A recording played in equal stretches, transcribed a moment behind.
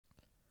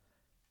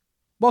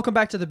Welcome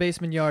back to the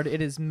Basement Yard.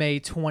 It is May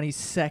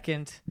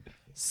 22nd,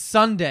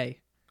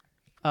 Sunday.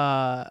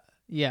 Yeah,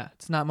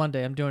 it's not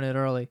Monday. I'm doing it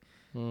early.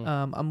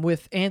 I'm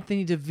with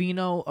Anthony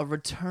Davino, a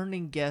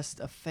returning guest,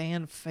 a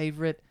fan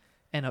favorite,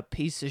 and a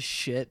piece of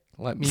shit.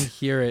 Let me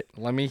hear it.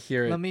 Let me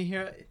hear it. Let me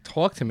hear it.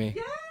 Talk to me.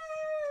 Yeah.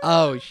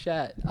 Oh,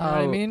 shit. You know what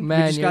I mean?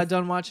 Man, we just got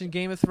done watching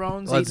Game of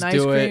Thrones, Let's eating ice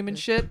do cream it. and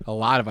shit. A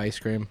lot of ice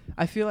cream.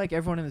 I feel like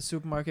everyone in the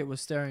supermarket was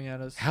staring at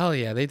us. Hell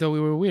yeah. They thought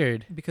we were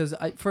weird. Because,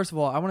 first of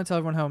all, I want to tell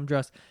everyone how I'm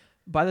dressed.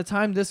 By the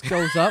time this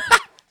goes up,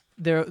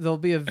 there'll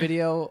be a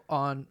video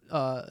on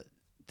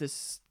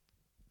this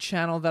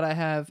channel that I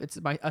have. It's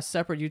a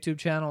separate YouTube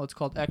channel. It's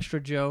called Extra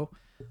Joe.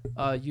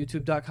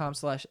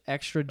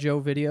 YouTube.com/Extra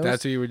Joe videos.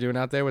 That's what you were doing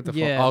out there with the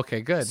yeah. phone?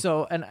 Okay, good.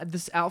 So, and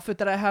this outfit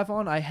that I have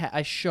on,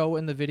 I show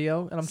in the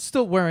video, and I'm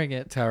still wearing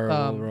it.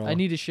 Terrible, bro. I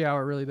need to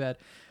shower really bad.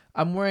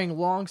 I'm wearing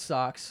long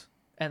socks,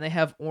 and they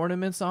have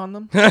ornaments on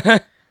them.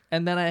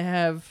 And then I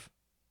have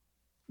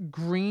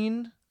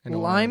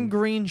lime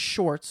green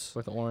shorts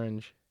with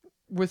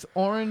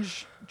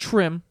orange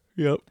trim.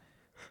 Yep.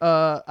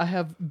 I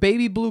have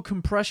baby blue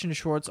compression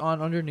shorts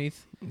on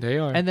underneath. They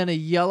are. And then a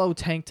yellow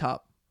tank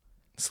top.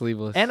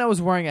 Sleeveless. And I was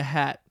wearing a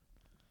hat.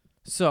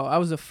 So I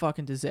was a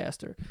fucking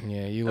disaster.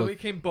 Yeah, you And look. we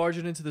came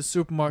barging into the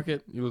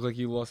supermarket. You look like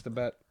you lost a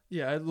bet.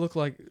 Yeah, I look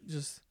like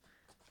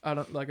I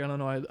don't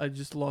know. I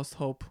just lost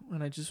hope,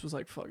 and I just was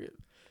like, fuck it.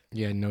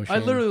 Yeah, no shame. I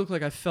literally looked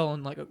like I fell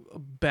in like a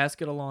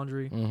basket of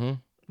laundry. Mm-hmm.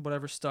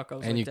 Whatever stuck. I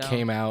was and like, you down.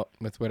 came out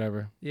with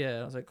whatever.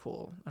 Yeah, I was like,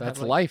 cool. That's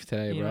life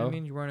today, you bro. know what I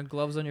mean? You're wearing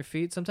gloves on your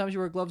feet. Sometimes you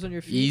wear gloves on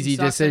your feet. Easy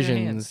and socks on your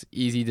hands. decisions.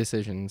 Easy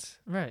decisions.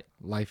 Right.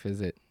 Life is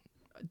it.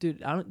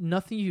 Dude,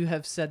 nothing you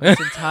have said this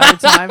entire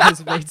time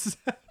has made sense.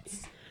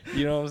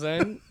 You know what I'm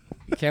saying?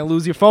 You can't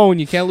lose your phone.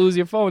 You can't lose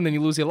your phone, then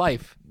you lose your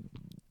life.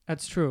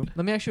 That's true.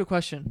 Let me ask you a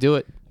question. Do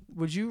it.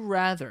 Would you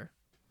rather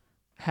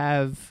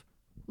have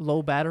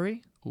low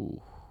battery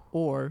Ooh.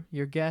 or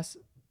your gas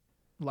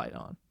light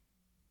on?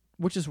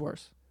 Which is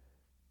worse?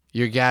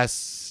 Your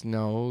gas,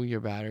 no, your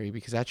battery,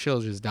 because that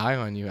shit'll just die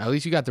on you. At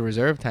least you got the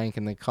reserve tank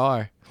in the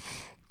car.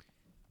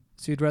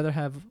 So you'd rather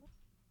have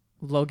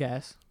low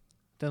gas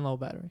than low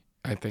battery?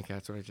 I think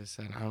that's what I just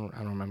said. I don't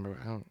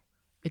remember.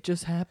 It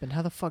just happened.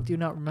 How the fuck do you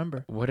not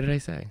remember? What did I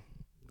say?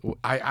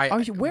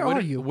 Where are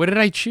you? What did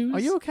I choose? Are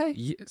you okay?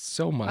 Yeah,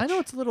 so much. I know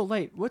it's a little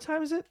late. What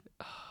time is it?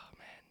 Oh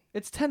man,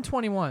 it's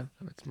 10:21.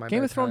 It's my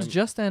Game of Thrones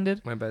just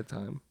ended. My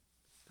bedtime.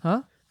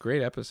 Huh?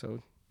 Great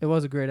episode. It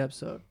was a great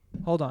episode.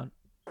 Hold on.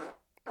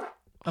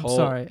 I'm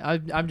sorry.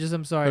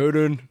 I'm sorry. Hold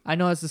on. I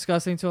know it's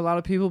disgusting to a lot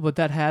of people, but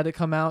that had to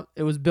come out.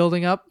 It was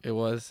building up. It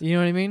was. You know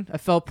what I mean? I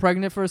felt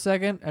pregnant for a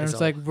second, and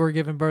it's like we're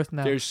giving birth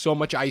now. There's so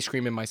much ice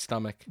cream in my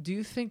stomach. Do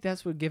you think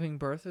that's what giving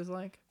birth is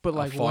like? But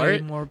like fart?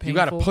 way more painful. You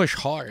gotta push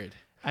hard.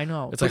 I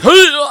know. It's like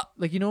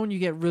you know when you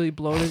get really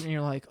bloated and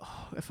you're like,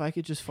 oh, if I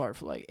could just fart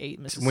for like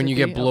 8 Mississippi, when you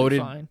get bloated,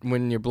 I'll be fine.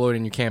 when you're bloated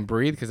and you can't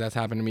breathe, because that's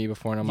happened to me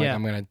before, and I'm like,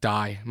 I'm gonna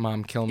die.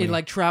 Mom, kill me. It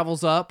like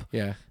travels up.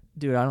 Yeah.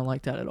 Dude, I don't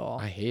like that at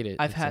all. I hate it.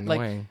 I've it's had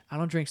annoying. I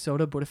don't drink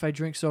soda, but if I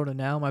drink soda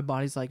now, my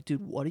body's like,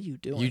 dude, what are you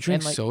doing? You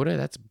drink like, soda?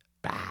 That's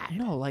bad.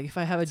 No, like if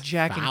I have a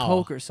Jack and foul.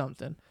 Coke or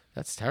something.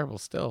 That's terrible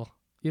still.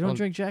 You don't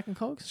drink Jack and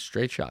Cokes?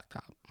 Straight shock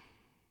top.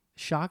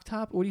 Shock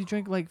top? What do you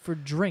drink like for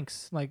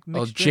drinks? Like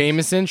mixed drinks?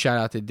 Jameson. Shout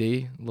out to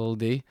D. Little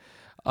D.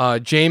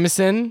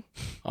 Jameson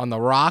on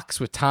the rocks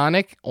with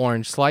tonic.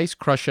 Orange slice.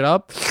 Crush it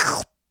up.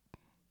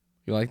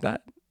 You like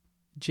that?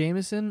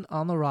 Jameson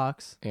on the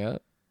rocks. Yeah.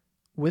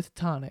 With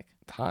tonic.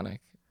 Tonic.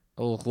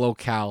 A little low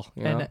cal.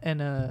 You know?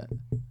 And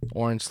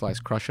orange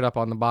slice. Crush it up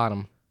on the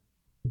bottom.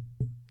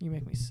 You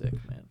make me sick,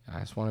 man.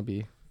 I just want to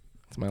be.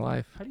 It's my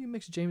life. How do you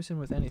mix Jameson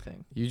with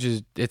anything?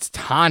 It's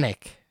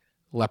tonic.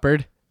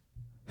 Leopard.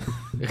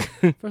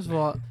 First of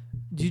all,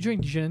 do you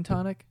drink gin and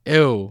tonic?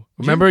 Ew.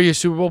 Remember your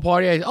Super Bowl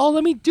party?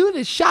 Let me do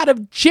this shot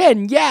of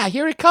gin. Yeah,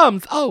 here it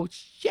comes. Oh,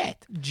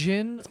 shit.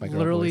 Gin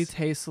literally voice.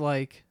 tastes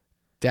like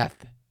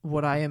Death.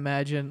 what I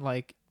imagine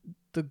like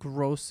the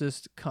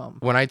grossest cum.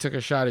 When I took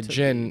a shot of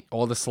gin,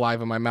 all the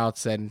saliva in my mouth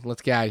said,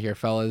 let's get out of here,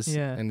 fellas.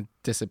 Yeah. And it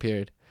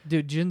disappeared.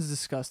 Dude, gin's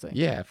disgusting.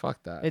 Yeah,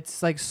 fuck that.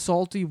 It's like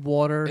salty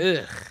water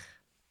Ugh.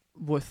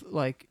 with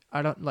like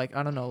I don't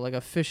know, like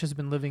a fish has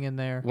been living in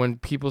there. When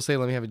people say,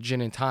 let me have a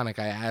gin and tonic,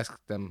 I ask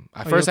them.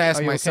 I Are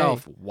ask you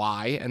myself, okay?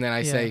 why? And then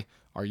I say,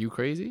 are you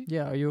crazy?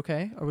 Yeah, are you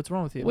okay? Or what's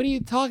wrong with you? What are you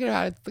talking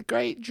about? It's the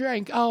great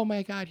drink. Oh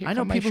my God, here I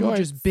know come my people who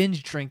shorts. just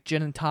binge drink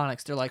gin and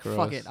tonics. They're like, fuck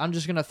Gross. it. I'm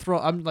just going to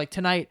I'm like,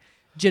 tonight,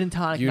 gin and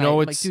tonic You night. know I'm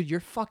like, what's- dude, you're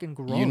fucking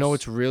gross. You know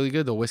what's really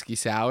good? The whiskey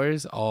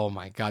sours. Oh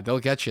my God, they'll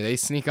get you. They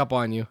sneak up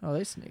on you. Oh,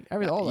 they sneak. All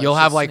that You'll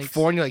shit have like sneaks.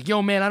 4 and you're like,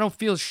 yo man, I don't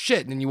feel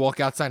shit. And then you walk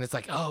outside and it's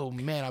like, oh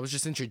man, I was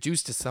just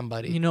introduced to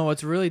somebody. You know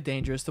what's really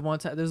dangerous? The one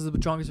time, this is the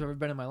drunkest I've ever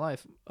been in my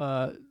life.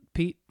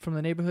 Pete from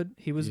the neighborhood,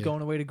 he was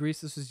going away to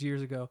Greece. This was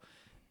years ago.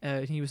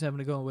 He was having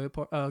a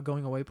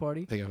going away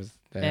party. I think I was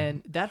there.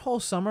 And that whole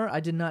summer,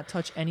 I did not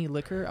touch any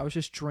liquor. I was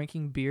just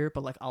drinking beer,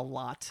 but like a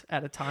lot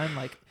at a time,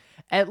 like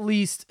at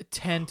least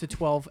 10 to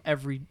 12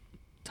 every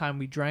time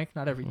we drank.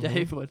 Not every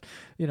day, but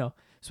you know.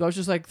 So I was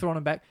just like throwing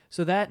them back.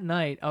 So that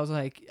night, I was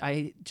like,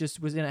 I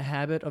just was in a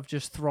habit of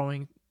just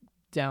throwing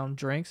down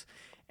drinks,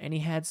 and he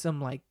had some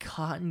like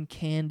cotton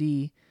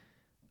candy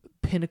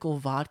Pinnacle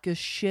vodka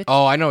shit.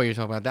 Oh, I know what you're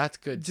talking about. That's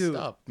good Dude,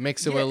 stuff.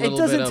 Mix it with a little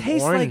it doesn't bit of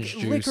taste orange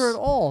like juice. liquor at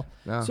all.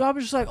 No. So I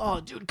was just like,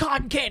 oh, dude,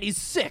 cotton candy's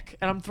sick.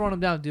 And I'm throwing them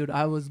down. Dude,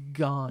 I was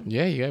gone.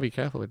 Yeah, you gotta be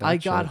careful with that. I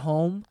got shit.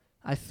 home.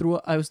 I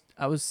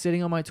was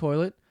sitting on my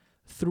toilet,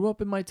 threw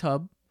up in my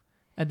tub,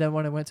 and then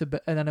when I went to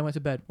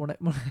bed,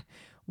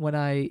 when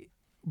I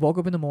woke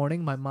up in the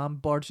morning, my mom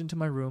barged into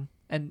my room,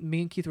 and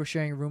me and Keith were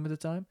sharing a room at the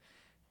time,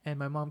 and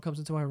my mom comes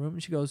into my room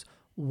and she goes,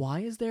 "Why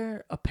is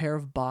there a pair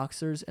of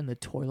boxers in the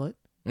toilet?"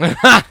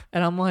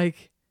 And I'm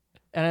like,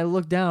 and I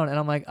look down and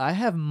I'm like, I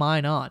have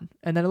mine on.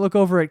 And then I look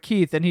over at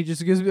Keith and he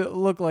just gives me a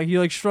look like he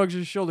like shrugs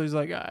his shoulders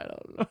like, I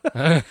don't know.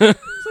 It's like,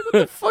 what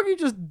the fuck? You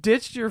just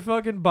ditched your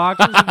fucking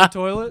boxers in the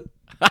toilet?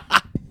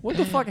 What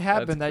the fuck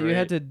happened that you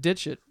had to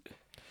ditch it?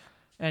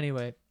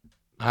 Anyway.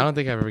 I don't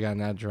think I've ever gotten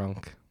that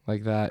drunk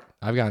like that.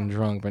 I've gotten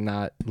drunk, but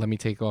not let me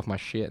take off my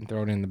shit and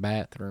throw it in the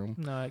bathroom.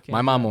 No, I can't.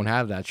 My mom won't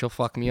have that. She'll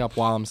fuck me up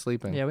while I'm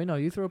sleeping. Yeah, we know.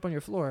 You threw up on your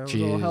floor. It was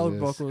Jesus all hell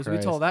broke loose. We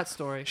Christ. told that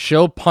story.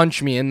 She'll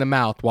punch me in the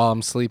mouth while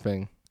I'm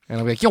sleeping. And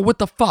I'll be like, yo, what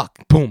the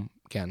fuck? Boom.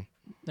 Again.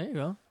 There you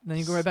go. Then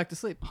you go right back to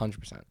sleep.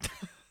 100%.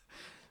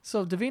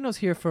 So Davino's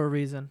here for a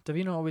reason.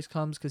 Davino always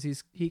comes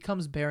because he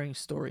comes bearing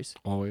stories.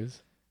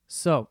 Always.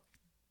 So,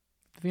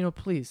 Davino,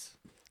 please,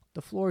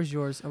 the floor is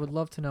yours. I would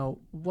love to know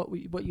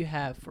what you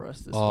have for us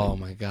this Oh, week.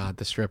 my God.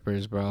 The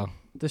strippers, bro.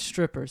 The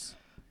strippers.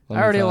 Let I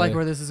me already tell like you.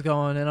 where this is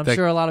going, and I'm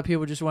sure a lot of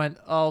people just went,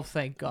 "Oh,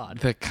 thank God."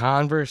 The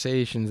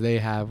conversations they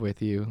have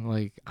with you.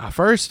 Like,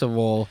 first of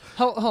all.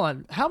 Hold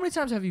on. How many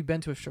times have you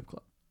been to a strip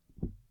club?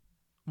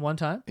 One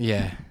time?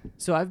 Yeah.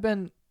 So I've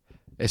been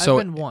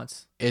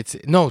once.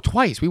 No,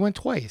 twice. We went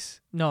twice.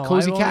 No,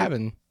 Cozy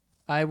Cabin.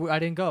 I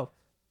didn't go.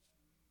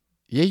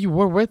 Yeah, you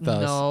were with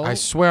us. No. I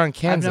swear on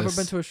Kansas. I've never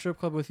been to a strip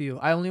club with you.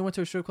 I only went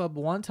to a strip club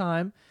one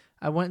time.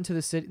 I went into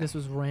the city. This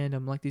was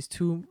random. Like these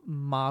two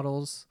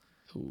models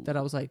that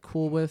I was like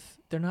cool with.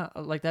 They're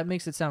not like that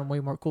makes it sound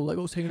way more cool. Like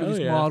I was hanging with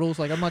these models.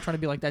 Like I'm not trying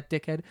to be like that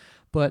dickhead,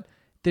 but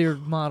they're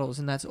models,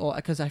 and that's all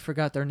because I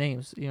forgot their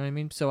names. You know what I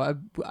mean? So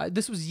I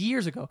this was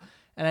years ago,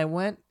 and I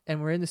went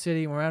and we're in the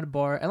city and we're at a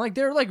bar, and like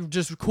they're like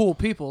just cool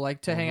people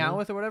like to hang out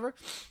with or whatever.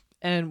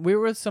 And we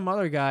were with some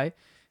other guy.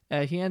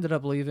 He ended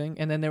up leaving,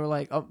 and then they were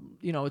like, "Oh,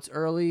 you know, it's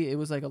early. It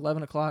was like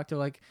 11 o'clock. They're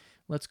like,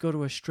 let's go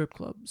to a strip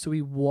club." So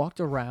we walked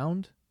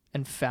around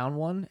and found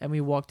one, and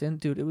we walked in.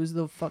 Dude, it was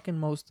the fucking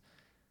most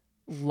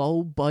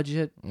low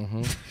budget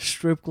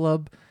strip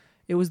club.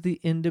 It was the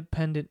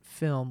independent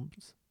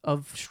films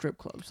of strip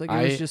clubs. Like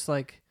it was just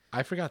like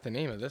I forgot the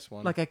name of this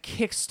one. like a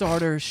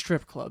Kickstarter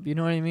strip club. You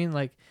know what I mean?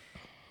 Like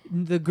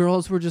the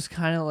girls were just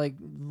kind of like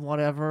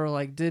whatever,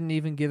 like didn't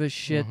even give a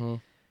shit.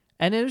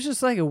 And it was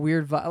just like a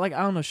weird vibe. Like,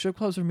 I don't know, strip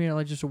clubs for me are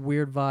like just a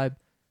weird vibe.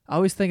 I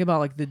always think about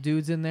like the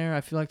dudes in there.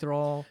 I feel like they're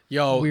all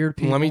weird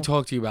people. Let me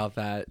talk to you about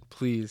that,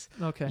 please.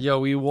 Okay. Yo,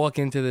 we walk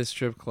into this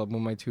strip club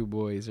with my two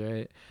boys,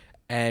 right?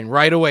 And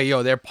right away,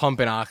 they're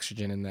pumping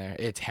oxygen in there.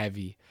 It's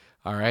heavy.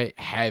 All right?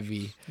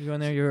 Heavy. You go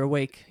in there, you're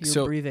awake.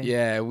 You're breathing.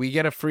 Yeah, we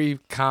get a free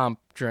comp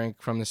drink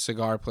from the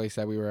cigar place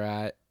that we were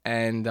at.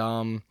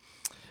 And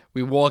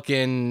we walk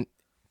in.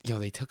 Yo,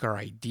 they took our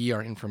ID,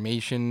 our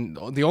information.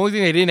 The only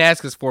thing they didn't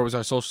ask us for was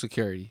our social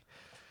security.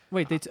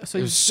 Wait, they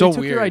so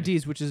took weird. your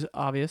IDs, which is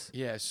obvious.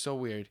 Yeah, it's so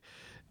weird.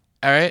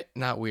 All right,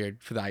 not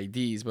weird for the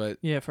IDs, but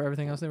yeah, for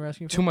everything else they were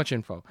asking for. Too much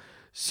info.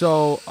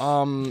 So,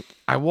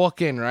 I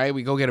walk in, right?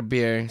 We go get a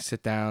beer,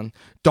 sit down.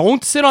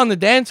 Don't sit on the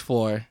dance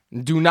floor.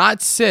 Do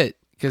not sit.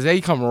 Because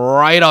they come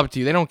right up to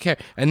you. They don't care.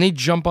 And they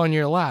jump on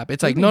your lap.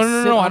 It's like,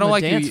 no, I don't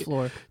like dance you.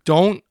 Floor?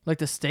 Don't. Like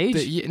the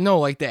stage? No,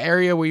 like the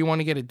area where you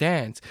want to get a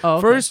dance. Oh,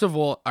 okay. First of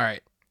all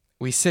right.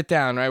 We sit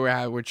down,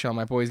 right? We're chilling.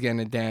 My boy's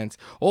getting a dance.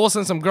 All of a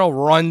sudden, some girl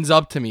runs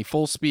up to me,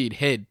 full speed,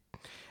 hid.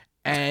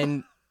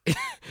 And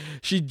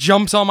she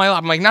jumps on my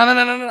lap. I'm like, no. And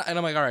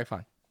I'm like, all right,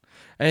 fine.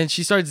 And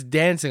she starts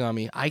dancing on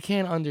me. I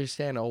can't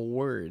understand a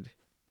word.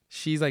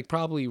 She's like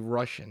probably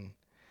Russian.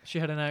 She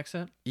had an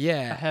accent?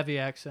 Yeah. A heavy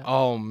accent.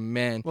 Oh,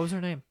 man. What was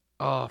her name?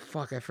 Oh,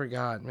 fuck. I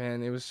forgot,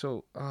 man. It was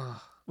so...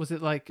 Was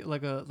it like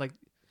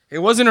It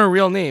wasn't her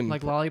real name.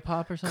 like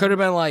Lollipop or something? Could have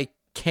been like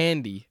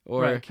Candy.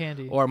 Right,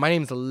 Candy. Or my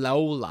name's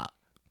Lola.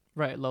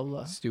 Right,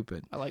 Lola.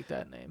 Stupid. I like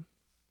that name.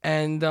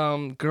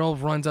 And girl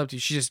runs up to you.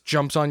 She just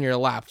jumps on your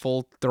lap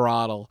full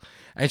throttle.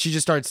 And she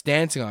just starts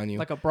dancing on you.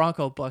 Like a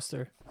Bronco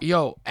Buster.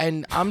 Yo,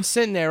 and I'm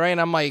sitting there, right? And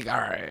I'm like, all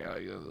right.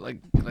 Like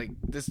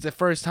this is the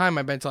first time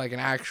I've been to like an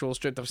actual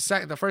strip.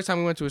 The first time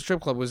we went to a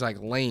strip club was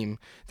like lame.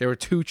 There were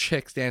two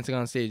chicks dancing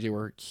on stage. They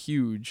were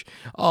huge.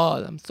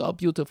 Oh, I'm so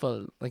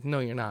beautiful. Like, no,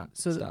 you're not.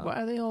 So Stop.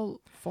 why are they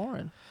all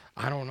foreign?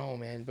 I don't know,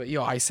 man. But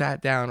yo, I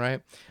sat down,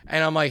 right?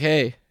 And I'm like,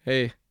 hey,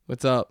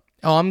 what's up?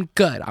 Oh, I'm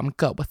good.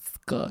 What's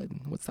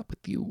good? What's up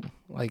with you?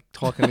 Like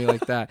talking to me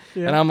like that.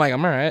 Yeah. And I'm like,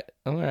 I'm all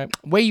right.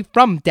 Where you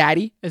from,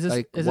 daddy? Is this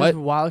like, is what? this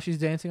while she's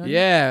dancing on you?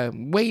 Yeah.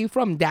 Where you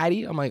from,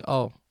 daddy? I'm like,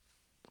 oh,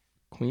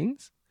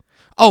 Queens?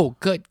 Oh,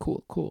 good,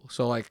 cool.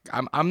 So like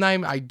I'm not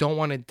even, I don't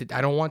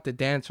want the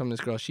dance from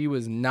this girl. She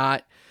was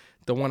not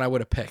the one I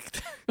would have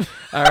picked.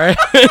 All right.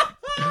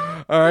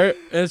 All All right.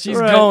 And she's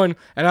Right. going,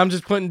 and I'm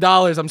just putting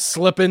dollars. I'm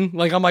slipping.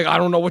 Like, I'm like, I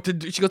don't know what to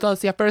do. She goes, oh,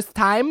 it's your first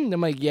time? And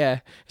I'm like, yeah.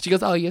 She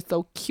goes, oh, you're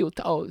so cute.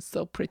 Oh,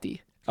 so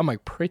pretty. I'm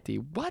like, pretty?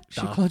 What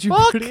the called you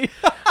fuck? pretty?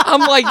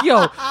 I'm like,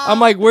 yo. I'm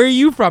like, where are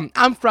you from?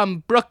 I'm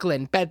from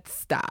Brooklyn,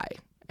 Bed-Stuy.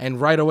 And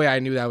right away, I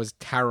knew that was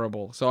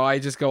terrible. So I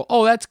just go,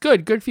 oh, that's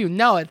good. Good for you.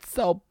 No, it's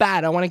so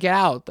bad. I want to get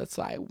out. That's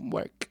why I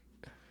work.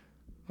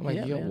 I'm like,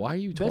 Yeah, yo, man. why are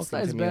you talking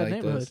Bed-Stuy's to a me bad like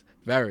neighborhood. this?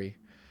 Very.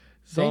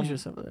 So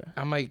Dangerous over there.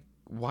 I'm like,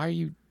 why are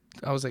you?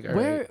 I was like, all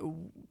Where? right.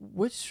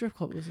 Which strip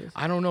club was this?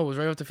 I don't know. It was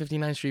right off the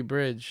 59th Street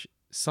Bridge.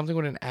 Something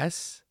with an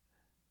S?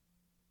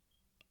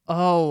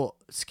 Oh,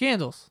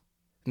 Scandals.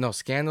 No,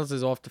 Scandals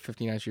is off the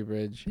 59th Street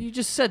Bridge. You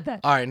just said that.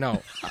 All right,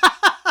 no.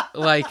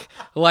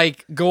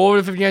 like go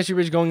over the 59th Street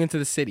Bridge going into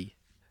the city.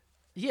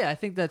 Yeah, I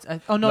think that's.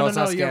 No, no, it's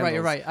not you're right. Scandals.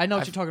 You're right. I know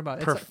what you're talking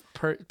about.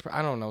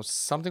 I don't know.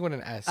 Something with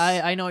an S.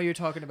 I know what you're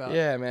talking about.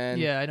 Yeah, man.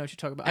 Yeah, I know what you're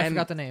talking about. I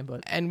forgot the name,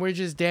 but And we're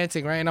just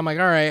dancing, right? And I'm like,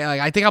 all right.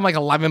 Like, I think I'm like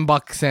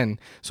 $11 in.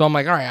 So I'm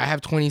like, all right, I have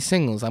 20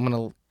 singles. I'm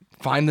going to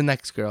find the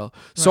next girl.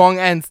 Song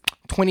ends,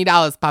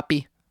 $20,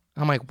 puppy.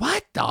 I'm like,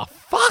 what the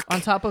fuck? on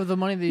top of the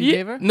money that you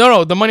gave her.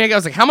 No, the money I got. I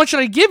was like, how much should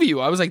I give you?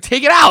 I was like,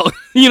 take it out.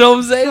 You know what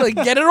I'm saying? Like,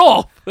 get it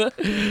off.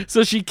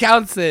 So she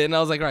counts it, and I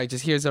was like, all right,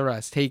 just here's the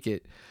rest. Take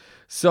it.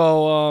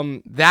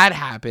 So that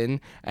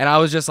happened, and I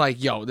was just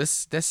like, yo,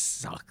 this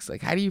sucks.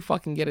 Like, how do you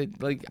fucking get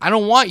it? Like, I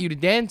don't want you to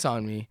dance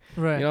on me.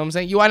 Right. You know what I'm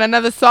saying? You want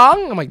another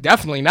song? I'm like,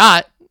 definitely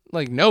not.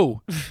 Like,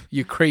 no,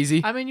 you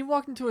crazy. I mean, you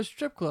walked into a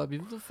strip club.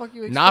 What the fuck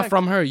you expect? Not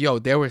from her. Yo,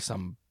 there were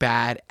some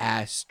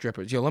badass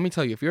strippers. Yo, let me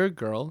tell you, if you're a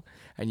girl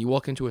and you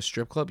walk into a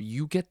strip club,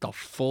 you get the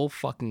full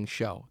fucking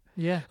show.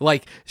 Yeah.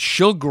 Like,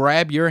 she'll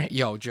grab your...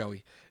 Yo,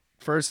 Joey.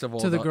 First of all,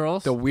 To the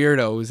girls? The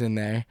weirdos in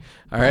there.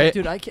 All right?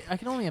 Dude, I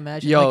can only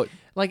imagine. Yo...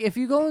 Like if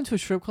you go into a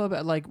strip club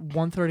at like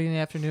 1:30 in the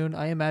afternoon,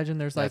 I imagine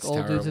there's like That's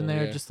old dudes in terrible,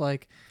 there yeah. just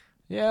like,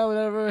 yeah,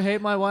 whatever,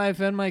 hate my wife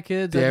and my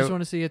kids. I There- just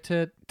want to see a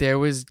tit. There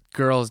was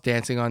girls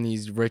dancing on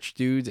these rich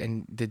dudes,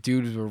 and the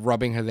dudes were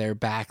rubbing their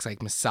backs,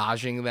 like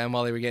massaging them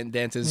while they were getting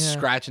dances, Yeah.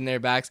 scratching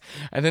their backs.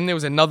 And then there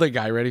was another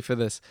guy, ready for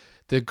this.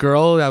 The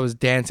girl that was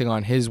dancing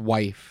on his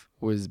wife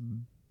was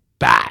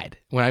bad.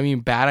 When I mean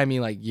bad, I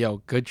mean like, yo,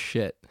 good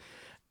shit.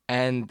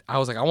 And I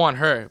was like, I want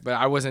her, but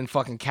I wasn't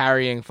fucking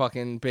carrying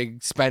fucking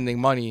big spending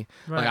money.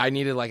 Right. Like I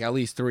needed like at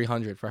least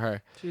 $300 for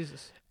her.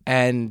 Jesus.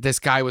 And this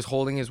guy was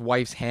holding his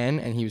wife's hand,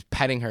 and he was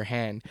petting her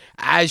hand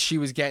as she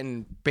was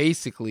getting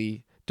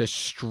basically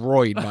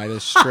destroyed by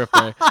this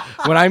stripper.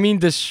 When I mean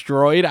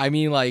destroyed, I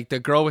mean like the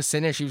girl was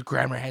sitting there, she was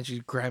grabbing her hand, she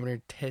was grabbing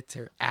her tits,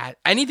 her ass,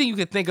 anything you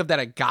could think of that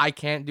a guy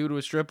can't do to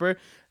a stripper.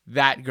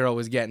 That girl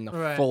was getting the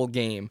Right. full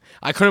game.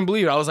 I couldn't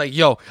believe it. I was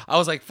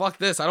like, fuck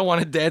this. I don't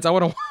want to dance. I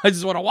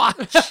just want to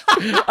watch.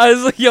 I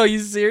was like, yo, you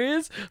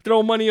serious?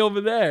 Throw money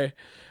over there.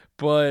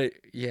 But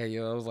yeah,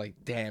 I was like,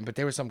 damn. But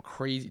there was some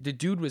crazy. The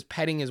dude was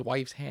petting his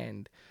wife's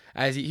hand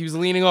as he was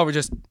leaning over,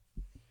 just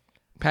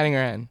petting her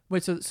hand.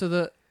 Wait, I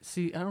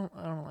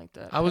don't like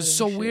that. I was petting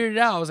so shit. weirded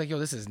out. I was like, yo,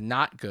 this is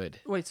not good.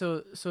 Wait,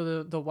 so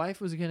the wife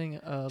was getting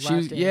lap She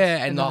was- dance,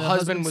 yeah, and the then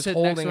husband was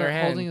sitting next holding to her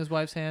hand holding his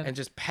wife's hand, And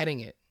just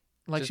petting it.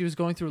 like just- she was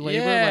going through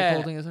labor, Yeah.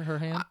 like holding her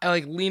hand. I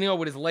like leaning over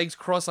with his legs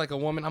crossed like a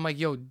woman. I'm like,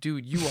 yo,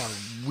 dude, you are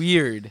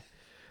weird.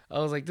 I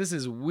was like, this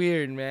is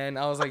weird, man.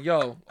 I was like,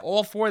 yo,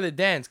 all for the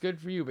dance. Good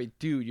for you. But,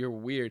 dude, you're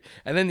weird.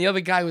 And then the other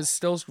guy was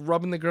still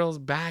rubbing the girl's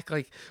back.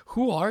 Like,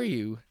 who are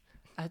you?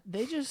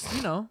 They just,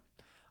 a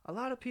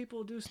lot of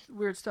people do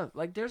weird stuff.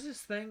 Like, there's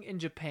this thing in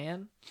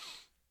Japan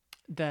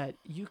that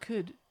you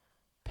could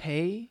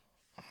pay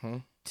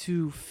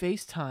to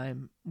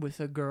FaceTime with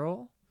a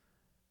girl,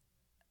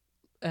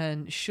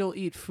 and she'll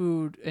eat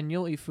food and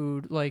you'll eat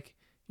food like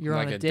you're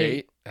like on a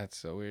date. That's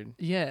so weird.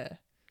 Yeah.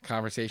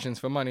 Conversations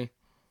for money.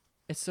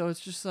 It's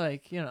just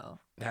like,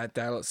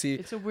 That'll see.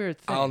 it's a weird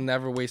thing. I'll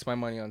never waste my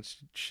money on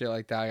shit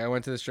like that. I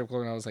went to the strip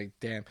club and I was like,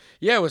 damn.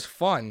 Yeah, it was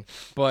fun,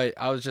 but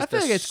I was just. I feel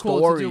the like it's cool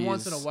to do stories-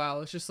 once in a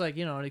while. It's just like,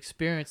 an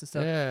experience and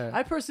stuff. Yeah.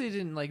 I personally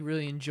didn't like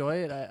really enjoy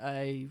it.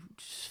 I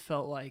just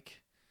felt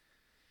like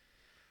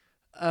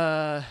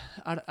out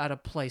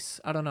of place.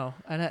 I don't know.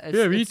 And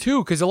Yeah, me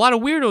too. Because a lot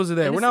of weirdos are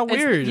there. and We're it's- not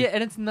weird. Yeah,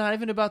 and it's not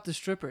even about the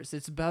strippers.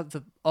 It's about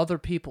the other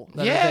people.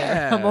 That are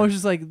Yeah. there. I'm always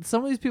just like,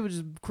 some of these people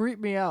just creep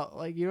me out.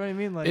 Like, you know what I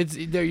mean?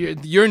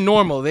 Like, You're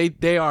normal.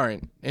 They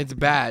aren't. It's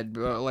bad.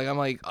 Bro. Like I'm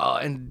like, oh,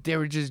 and they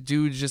were just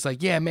dudes, just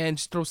like, yeah, man,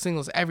 just throw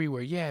singles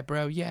everywhere. Yeah,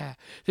 bro. Yeah,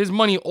 there's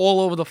money all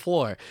over the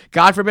floor.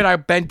 God forbid I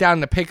bent down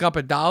to pick up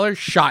 $1,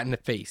 shot in the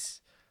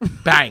face,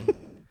 bang,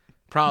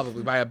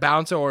 probably by a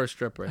bouncer or a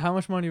stripper. how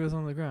much money was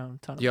on the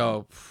ground? Ton of money.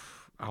 Yo,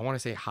 I want to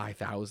say high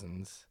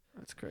thousands.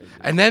 That's crazy.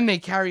 And then they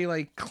carry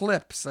like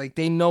clips. Like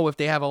they know if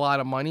they have a lot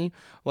of money,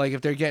 like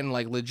if they're getting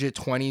like legit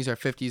 20s or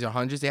 50s or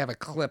 100s, they have a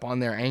clip on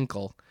their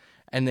ankle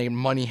and their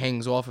money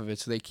hangs off of it.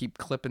 So they keep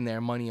clipping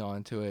their money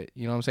onto it.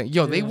 You know what I'm saying?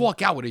 Yo, they Yeah.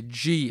 walk out with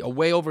a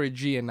way over a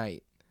G a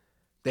night.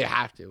 They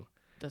have to.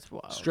 That's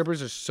wild.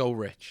 Strippers are so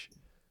rich.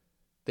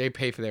 They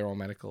pay for their own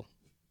medical.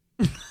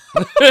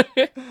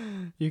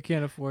 You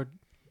can't afford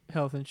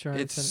health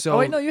insurance. It's and- so- Oh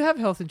wait, no, you have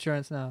health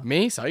insurance now.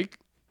 Me? Psych.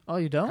 Oh,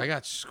 you don't? I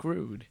got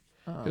screwed.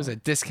 It was a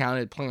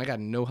discounted plan. I got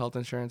no health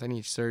insurance. I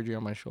need surgery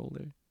on my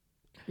shoulder.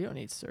 You don't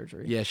need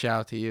surgery. Yeah, shout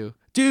out to you.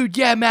 Dude,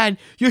 yeah, man.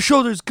 Your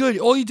shoulder's good.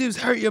 All you do is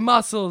hurt your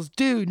muscles.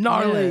 Dude,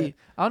 gnarly. Yeah.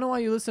 I don't know why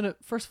you listen to...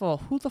 First of all,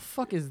 who the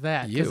fuck is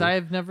that? Because I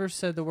have never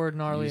said the word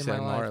gnarly in my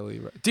life.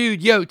 Right.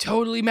 Dude, yo,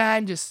 totally,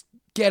 man. Just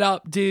get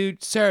up,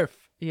 dude. Surf.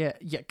 Yeah,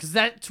 because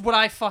that's what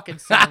I fucking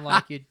sound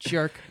like, you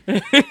jerk.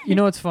 You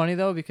know what's funny,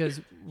 though?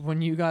 Because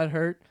when you got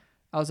hurt,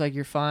 I was like,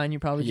 you're fine. You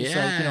probably just,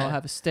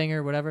 have a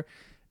stinger, whatever.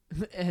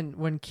 And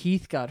when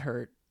Keith got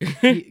hurt,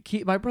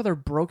 my brother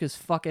broke his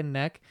fucking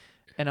neck.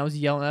 And I was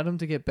yelling at him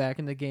to get back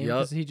in the game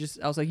because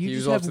I was like, you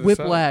just have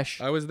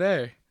whiplash. I was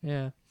there.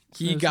 Yeah.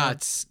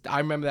 I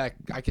remember that.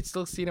 I could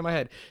still see it in my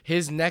head.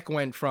 His neck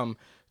went from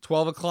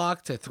 12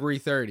 o'clock to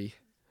 3:30,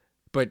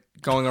 but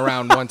going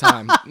around one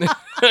time.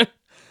 I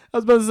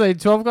was about to say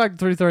 12 o'clock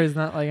to 3:30 is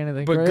not like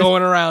anything. But crazy.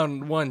 Going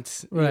around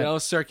once,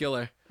 right.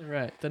 Circular.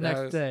 Right. The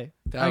next day.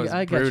 That was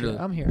I brutal. Got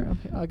you. I'm here.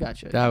 I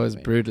got you. That was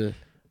brutal.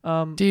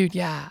 Dude,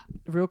 yeah.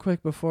 Real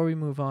quick before we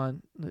move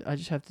on, I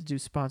just have to do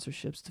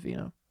sponsorships,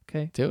 Davino.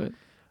 Okay? Do it.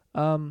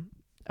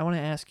 I want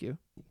to ask you.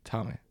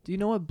 Tell me. Do you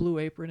know what Blue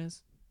Apron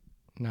is?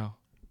 No.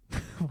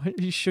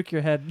 You shook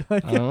your head. I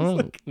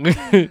don't know.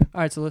 All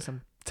right, so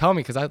listen. Tell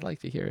me, because I'd like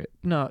to hear it.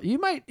 No, you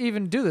might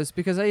even do this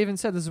because I even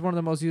said this is one of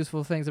the most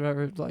useful things I've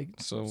ever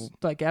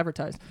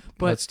advertised.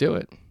 But let's do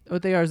it.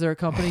 What they are is they're a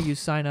company. You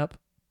sign up,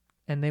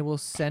 and they will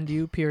send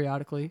you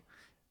periodically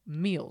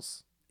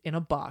meals in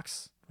a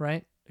box.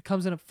 Right? It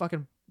comes in a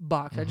fucking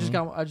box. Mm-hmm. I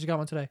just got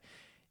one today.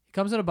 It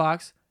comes in a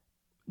box.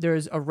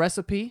 There's a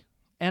recipe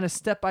and a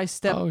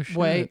step-by-step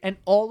way and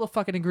all the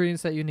fucking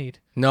ingredients that you need.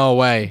 No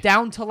way.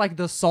 Down to like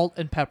the salt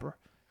and pepper.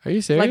 Are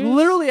you serious? Like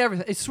literally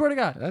everything. I swear to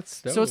God.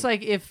 That's dope. So it's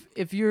like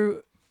if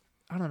you're,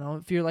 I don't know,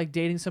 if you're like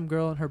dating some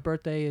girl and her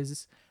birthday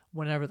is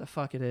whenever the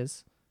fuck it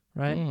is,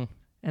 right? Mm.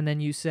 And then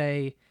you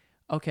say,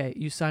 okay,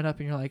 you sign up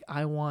and you're like,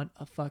 I want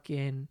a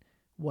fucking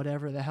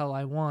whatever the hell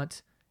I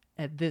want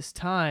at this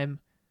time.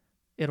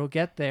 It'll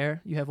get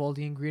there. You have all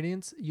the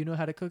ingredients. You know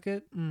how to cook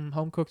it.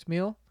 Home cooked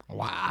meal.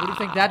 Wow. What do you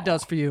think that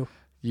does for you?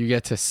 You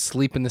get to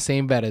sleep in the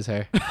same bed as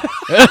her.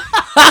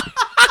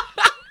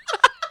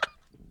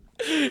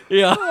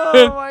 Yeah.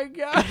 Oh my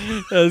God.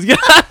 That's good.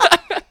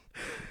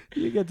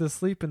 You get to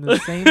sleep in the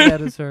same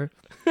bed as her.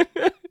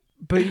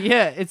 But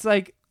yeah, it's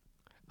like.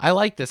 I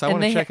like this. I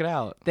want to check it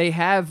out. They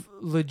have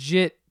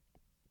legit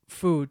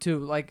food too.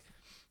 Like,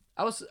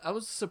 I was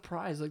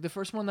surprised. Like the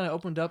first one that I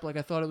opened up, like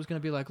I thought it was gonna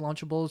be like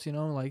Lunchables,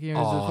 like here's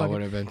the fucking.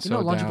 Would have been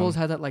Lunchables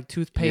had that like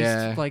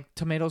toothpaste, like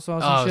tomato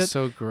sauce and shit.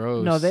 So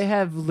gross. No, they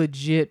have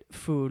legit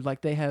food.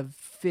 Like they have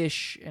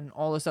fish and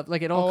all this stuff.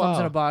 Like it all comes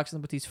in a box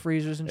and with these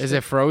freezers and shit. Is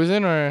it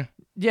frozen or?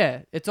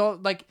 Yeah, it's all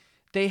like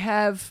they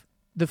have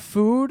the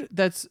food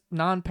that's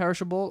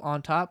non-perishable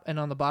on top, and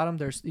on the bottom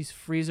there's these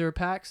freezer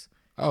packs,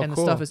 and the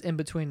stuff is in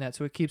between that,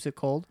 so it keeps it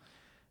cold.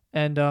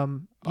 And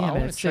man,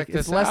 it's sick.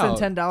 It's less than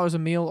 $10 a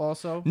meal.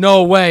 Also,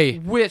 no way.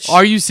 Which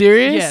are you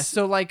serious? Yeah.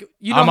 So like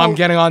I'm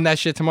getting on that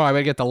shit tomorrow. I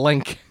better get the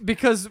link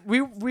because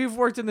we've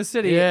worked in the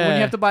city. Yeah. When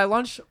you have to buy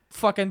lunch,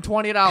 fucking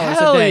 $20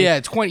 Hell a day.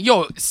 Yeah, 20.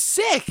 Yo,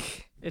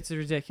 sick. It's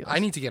ridiculous. I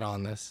need to get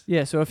on this.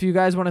 Yeah. So if you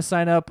guys want to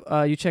sign up,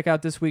 you check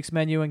out this week's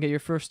menu and get your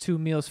first 2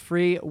 meals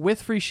free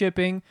with free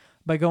shipping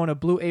by going to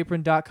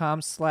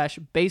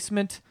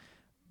blueapron.com/basement.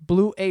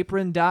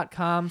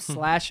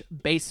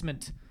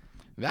 Blueapron.com/basement.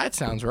 That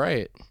sounds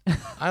right.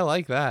 I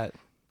like that.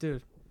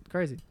 Dude,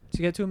 crazy. So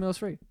you get 2 meals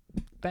free.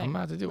 Bang. I'm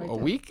about to do a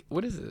week?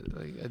 What is it?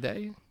 Like a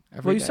day?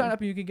 Well, you sign up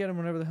and you can get them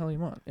whenever the hell you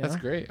want. That's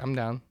great. I'm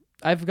down.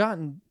 I've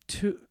gotten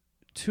two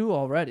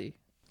already.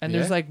 And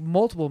there's like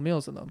multiple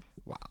meals in them.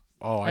 Wow.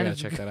 Oh, I gotta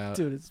check that out.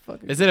 Dude, it's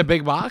fucking Is it a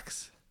big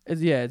box?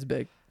 It's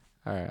big.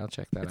 All right, I'll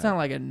check that out. It's not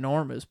like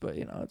enormous, but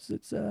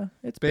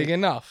it's big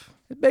enough.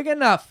 It's big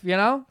enough,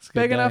 It's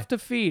big enough to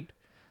feed.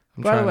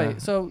 By the way,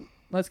 so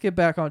let's get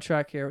back on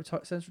track here.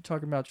 Since we're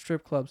talking about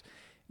strip clubs,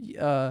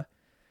 the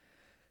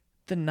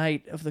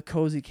night of the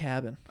cozy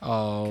cabin.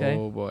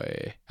 Oh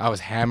boy, I was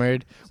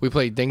hammered. We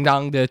played Ding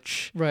Dong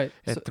Ditch. Right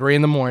at 3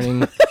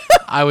 a.m.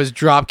 I was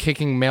drop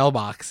kicking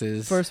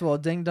mailboxes. First of all,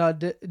 Ding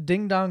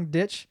Dong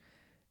Ditch,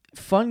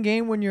 fun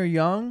game when you're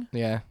young.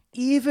 Yeah.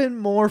 Even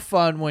more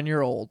fun when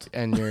you're old.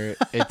 And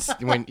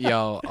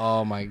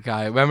oh my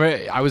God. Remember,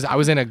 I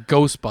was in a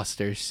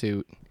Ghostbuster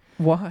suit.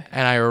 Why?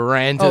 And I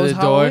ran to the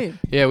door. Halloween.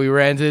 Yeah, we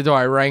ran to the door.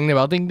 I rang the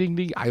bell. Ding, ding,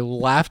 ding. I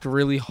laughed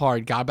really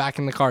hard. Got back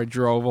in the car.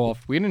 Drove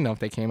off. We didn't know if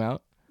they came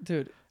out.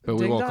 Dude, but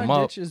we woke them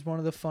up. Ditch is one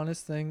of the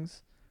funnest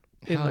things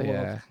in the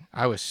world.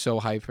 I was so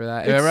hyped for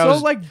that.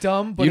 It's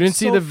dumb, but you didn't it's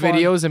see so the fun.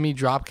 videos of me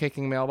drop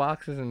kicking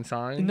mailboxes and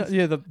signs? No,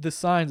 yeah, the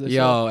signs.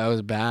 Yo, that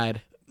was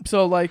bad.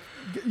 So like,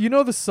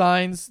 the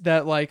signs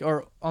that like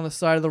are on the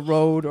side of the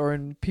road or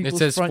in people's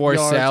front yards.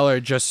 It says for sale or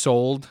just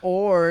sold.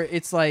 Or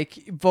it's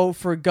like vote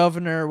for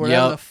governor,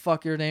 whatever the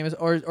fuck your name is,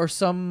 or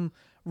some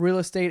real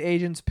estate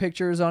agent's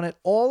pictures on it.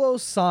 All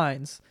those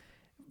signs,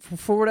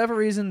 for whatever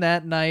reason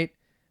that night,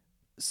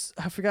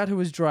 I forgot who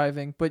was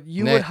driving, but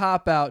you would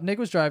hop out. Nick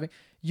was driving.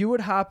 You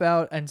would hop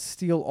out and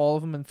steal all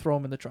of them and throw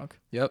them in the trunk.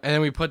 Yep. And then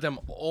we put them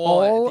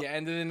all at the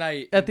end of the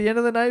night. At the end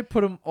of the night,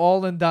 put them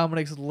all in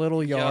Dominic's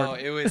little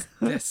yard. Yo, it was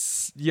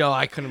this. Yo,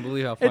 I couldn't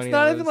believe how funny It's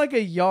not that even was. like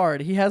a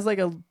yard. He has like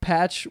a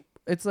patch.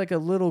 It's like a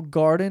little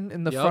garden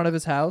in the front of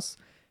his house.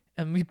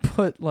 And we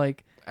put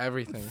like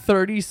everything.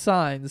 30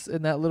 signs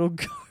in that little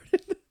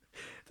garden.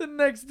 The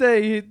next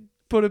day, he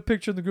put a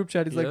picture in the group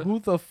chat. He's like, who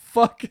the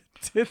fuck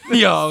did this?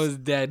 Yo, I was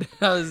dead.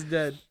 I was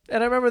dead.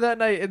 And I remember that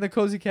night in the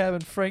cozy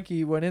cabin,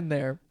 Frankie went in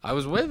there. I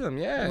was with him,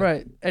 yeah.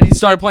 Right. And He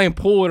started playing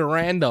pool with a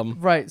random.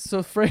 Right.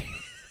 So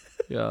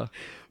Yeah.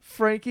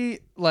 Frankie,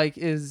 like,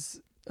 is,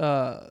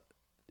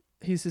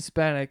 he's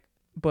Hispanic,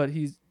 but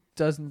he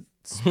doesn't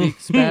speak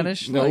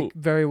Spanish, like,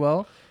 very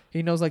well.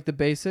 He knows, like, the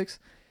basics.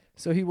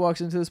 So he walks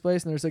into this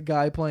place, and there's a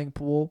guy playing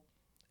pool.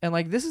 And,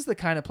 like, this is the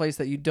kind of place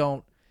that you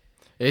don't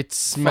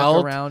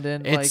smelled around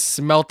in. It like,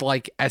 smelled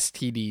like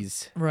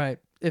STDs. Right.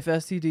 If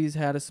STDs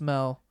had a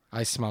smell.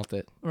 I smelt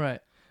it. Right.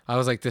 I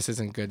was like, this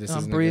isn't good.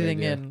 I'm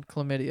breathing in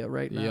chlamydia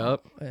right now.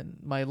 Yep. And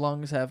my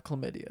lungs have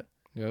chlamydia.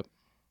 Yep.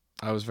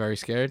 I was very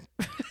scared.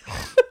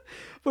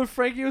 But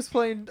Frankie was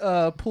playing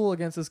pool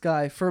against this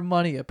guy for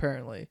money,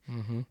 apparently.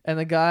 Mm-hmm. And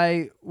the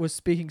guy was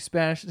speaking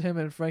Spanish to him,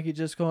 and Frankie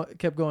just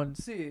kept going,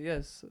 sí,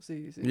 yes,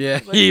 sí. Yeah,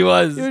 like, he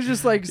was. He was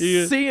just like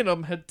seeing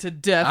him to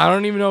death. I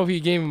don't even know if he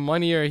gave him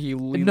money or he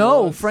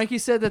No, lost. Frankie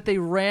said that they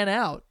ran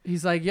out.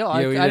 He's like, yo,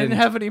 I we didn't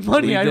have any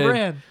money. I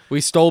ran.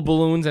 We stole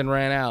balloons and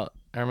ran out.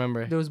 I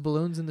remember. There was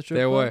balloons in the strip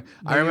There club?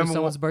 were. I remember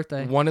someone's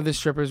birthday. One of the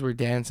strippers were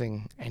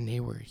dancing, and they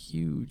were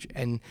huge.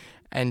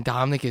 And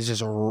Dominic is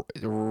just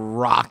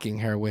rocking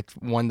her with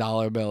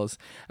 $1 bills.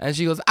 And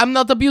she goes, I'm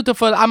not a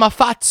beautiful, I'm a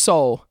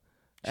fatso.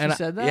 She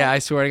said that? Yeah, I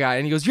swear to God.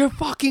 And he goes, you're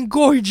fucking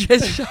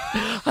gorgeous.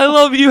 I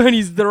love you. And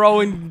he's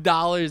throwing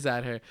dollars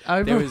at her.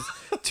 There was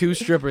 2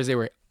 strippers. They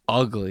were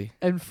ugly.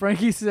 And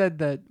Frankie said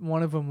that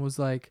one of them was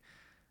like,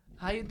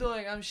 how you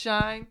doing? I'm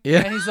Shine. Yeah.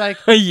 And he's like,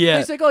 yeah.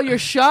 He's like, oh, you're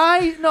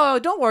shy? No,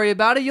 don't worry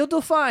about it. You'll do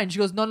fine. She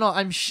goes, no,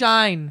 I'm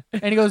Shine.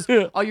 And he goes,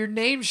 oh, your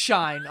name's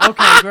Shine.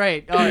 Okay,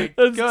 great. All right,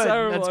 That's good.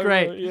 terrible. That's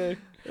great. Yeah.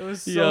 It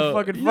was so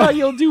fucking Yeah, funny.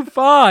 you'll do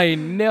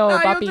fine. No,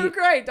 papi. You'll do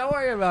great. Don't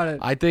worry about it.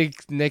 I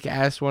think Nick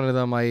asked one of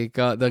them, like,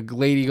 the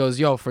lady goes,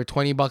 yo, for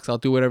 $20, I'll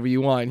do whatever you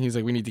want. And he's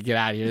like, we need to get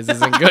out of here. This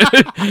isn't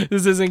good.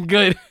 This isn't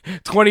good.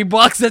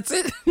 $20, that's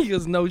it? He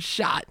goes, no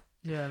shot.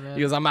 Yeah, man.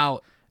 He goes, I'm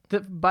out.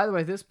 By the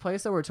way, this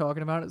place that we're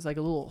talking about is like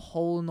a little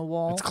hole in the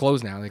wall. It's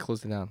closed now. They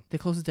closed it down. They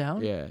closed it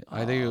down? Yeah.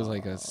 I think it was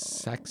like a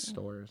sex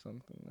store or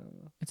something. I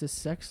don't know. It's a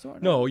sex store?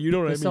 No, you know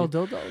what I They mean. sell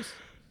dildos?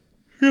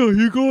 Yeah,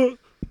 you go.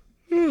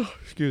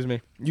 Excuse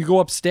me. You go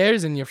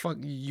upstairs and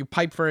you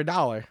pipe for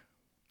 $1.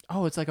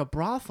 Oh, it's like a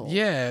brothel.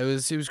 Yeah, it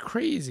was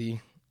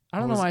crazy. I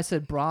don't know why I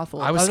said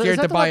brothel. I was Is scared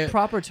that to the, buy like, it.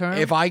 proper term?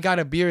 If I got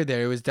a beer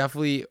there, it was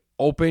definitely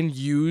opened,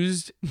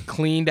 used,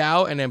 cleaned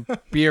out, and then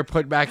beer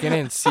put back in it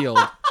and sealed.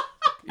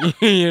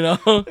 You know?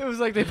 It was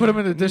like they put them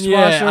in the dishwasher.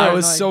 Yeah, I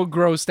was like, so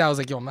grossed out. I was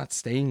like, yo, I'm not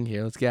staying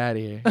here. Let's get out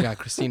of here. Yeah,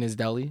 Christina's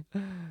Deli.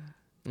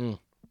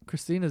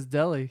 Christina's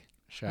Deli.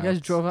 Shouts. You guys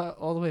drove out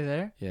all the way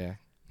there? Yeah.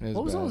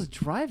 What was all this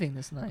driving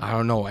this night? I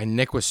don't know. And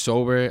Nick was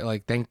sober.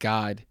 Like, thank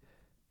God.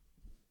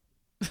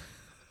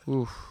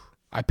 Oof.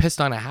 I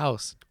pissed on a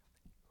house.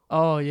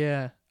 Oh,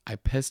 yeah. I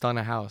pissed on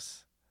a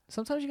house.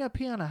 Sometimes you got to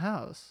pee on a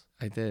house.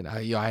 I did.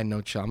 I had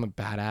no chill. I'm a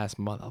badass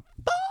mother.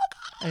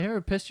 Have you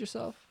ever pissed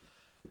yourself?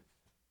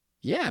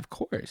 Yeah, of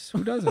course.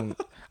 Who doesn't?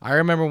 I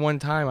remember one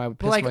time I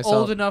pissed like myself.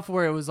 old enough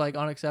where it was like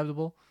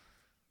unacceptable?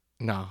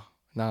 No,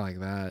 not like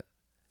that.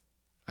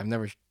 I've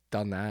never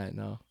done that.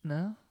 No.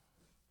 No?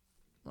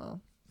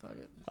 Well, fuck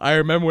it. I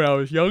remember when I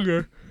was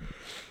younger.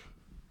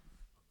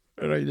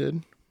 And I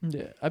did.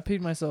 Yeah, I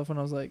peed myself when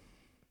I was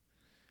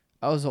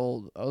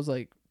old. I was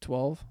like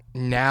 12.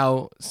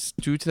 Now,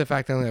 due to the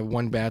fact that I only have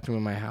one bathroom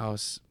in my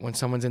house, when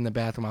someone's in the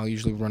bathroom, I'll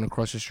usually run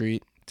across the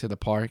street to the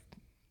park,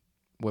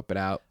 whip it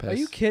out, piss. Are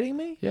you kidding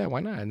me? Yeah, why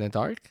not? In the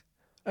dark?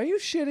 Are you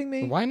shitting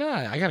me? Why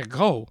not? I gotta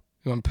go.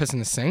 You want to piss in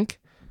the sink?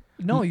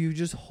 No, you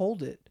just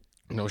hold it.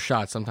 No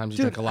shot. Sometimes you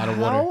Dude, drink a lot of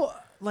water. How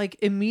like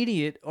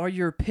immediate are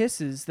your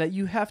pisses that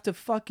you have to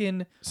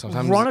fucking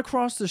Sometimes run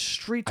across the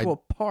street to a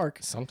park?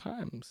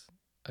 Sometimes.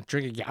 I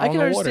drink a gallon I can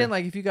of understand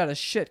water. like if you got a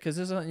shit because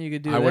there's nothing you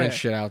could do. I wouldn't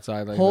shit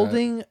outside like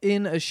holding that.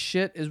 in a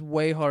shit is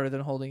way harder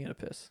than holding in a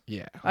piss.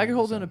 Yeah. 100%. I could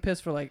hold in a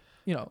piss for like,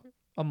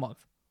 a month.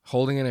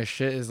 Holding in a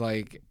shit is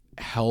like,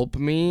 help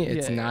me.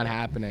 It's Yeah, not yeah.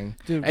 happening.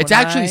 Dude, it's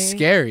actually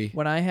scary.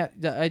 When I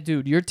had,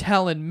 dude, you're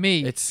telling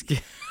me. It's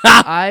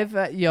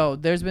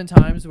there's been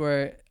times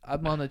where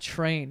I'm on the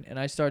train and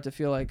I start to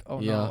feel like, oh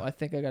no, I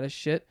think I got a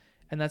shit.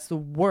 And that's the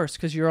worst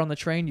because you're on the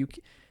train.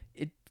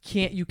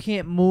 You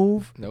can't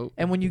move. Nope.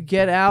 And when you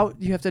get out,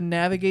 you have to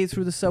navigate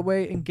through the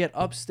subway and get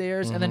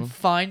upstairs and then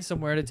find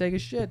somewhere to take a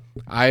shit.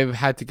 I've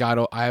had to get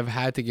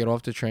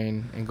off the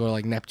train and go to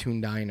like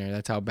Neptune Diner.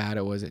 That's how bad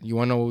it was. You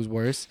want to know what was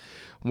worse?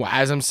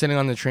 As I'm sitting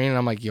on the train and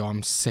I'm like, yo,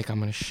 I'm sick. I'm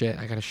gonna shit.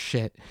 I gotta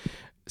shit.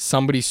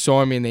 somebody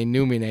saw me and they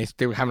knew me and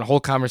they were having a whole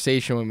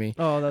conversation with me.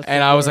 Oh, that's.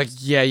 And I was like,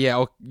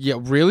 yeah,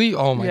 really?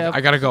 Oh my, God.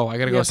 I gotta go.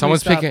 Yeah,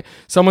 Someone's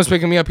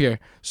picking me up here.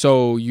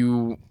 So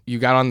you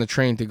got on the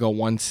train to go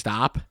one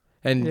stop,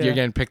 and you're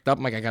getting picked up.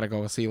 I'm like, I gotta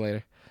go. I'll see you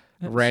later.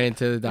 Ran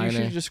into the diner. You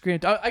should have just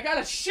screamed, I got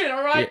a shit,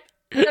 all right?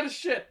 Yeah. I got a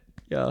shit.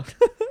 Yeah.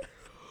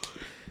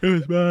 It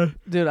was bad.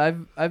 Dude,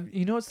 I've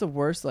you know what's the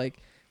worst? Like,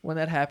 when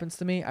that happens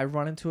to me, I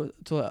run into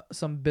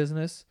some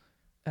business,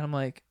 and I'm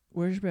like,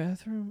 where's your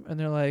bathroom? And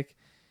they're like,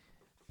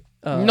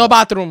 no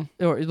bathroom.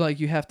 Or like,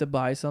 you have to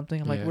buy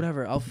something. I'm like, Yeah.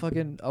 whatever.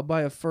 I'll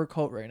buy a fur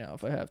coat right now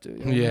if I have to.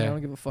 You know? Yeah. I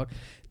don't give a fuck.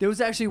 There was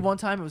actually one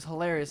time, it was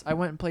hilarious. I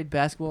went and played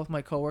basketball with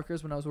my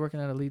coworkers when I was working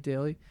at Elite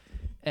Daily,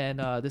 and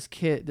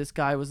this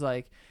guy was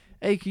like,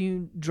 hey, can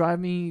you drive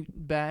me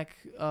back?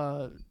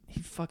 I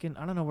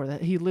don't know where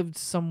he lived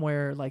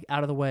somewhere like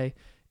out of the way,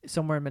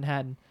 somewhere in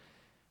Manhattan.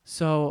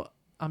 So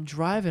I'm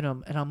driving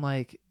him, and I'm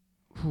like,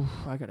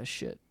 I got to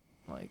shit.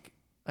 Like,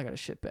 I got to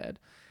shit bad.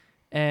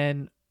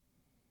 And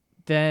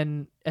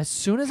then as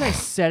soon as I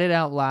said it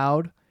out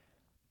loud,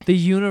 the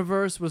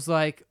universe was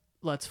like,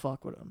 let's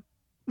fuck with him.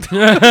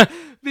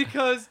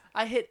 Because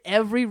I hit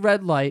every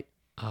red light,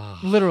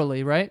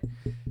 literally, right?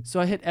 So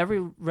I hit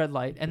every red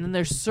light, and then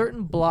there's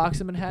certain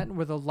blocks in Manhattan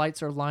where the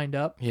lights are lined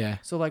up. Yeah.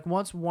 So like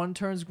once one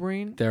turns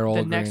green, They're all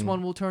the next green.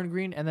 one will turn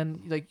green, and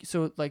then it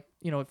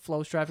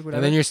flows traffic, whatever.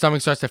 And then your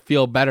stomach starts to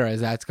feel better as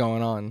that's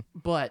going on.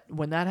 But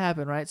when that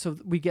happened, right? So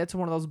we get to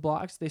one of those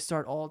blocks, they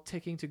start all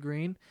ticking to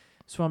green.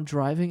 So I'm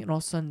driving, and all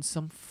of a sudden,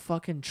 some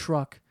fucking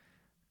truck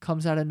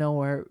comes out of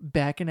nowhere,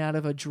 backing out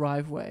of a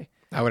driveway.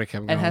 I would have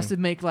kept going. And has to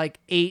make like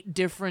 8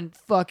 different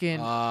fucking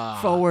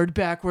forward,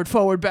 back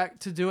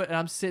to do it. And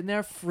I'm sitting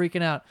there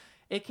freaking out.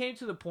 It came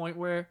to the point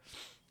where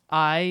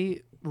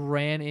I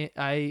ran it.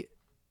 I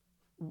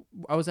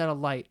was at a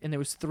light, and there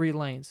was 3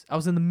 lanes. I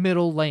was in the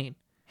middle lane.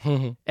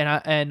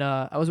 and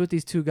I was with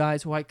these 2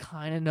 guys who I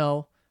kind of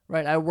know,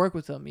 right? I work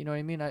with them, you know what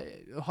I mean? I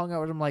hung out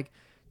with them like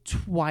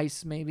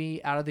twice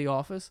maybe out of the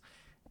office.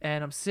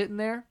 And I'm sitting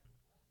there,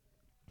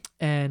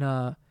 and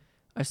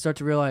I start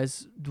to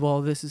realize,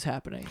 well, this is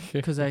happening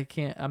because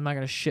I'm not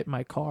going to shit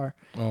my car.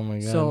 Oh my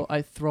God. So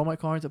I throw my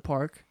car into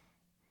park.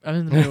 I'm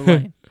in the middle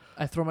lane.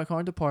 I throw my car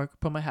into park,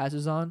 put my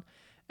hazards on,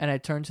 and I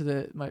turn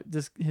to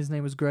his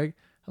name was Greg.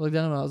 I looked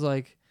at him, and I was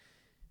like,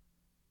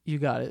 you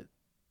got it.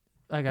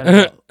 I got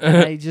it. And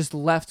I just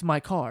left my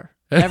car.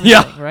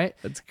 Everything, right?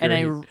 That's great.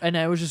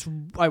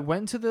 I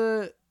went to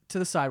the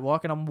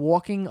sidewalk, and I'm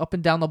walking up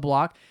and down the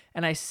block,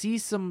 and I see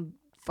some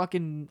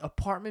fucking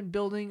apartment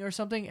building or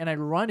something, and I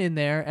run in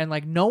there, and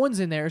like no one's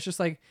in there. It's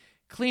just like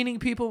cleaning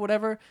people,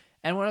 whatever.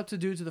 And went up to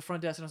the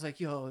front desk, and I was like,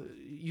 yo,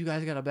 you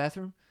guys got a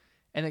bathroom?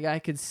 And the guy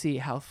could see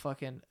how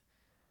fucking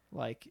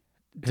like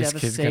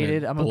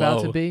devastated I'm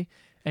about to be,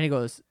 and he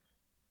goes,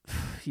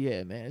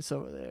 yeah, man, it's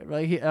over there.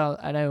 Like,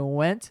 and I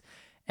went,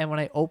 and when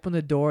I opened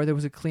the door, there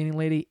was a cleaning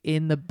lady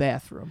in the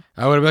bathroom.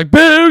 I would have been like,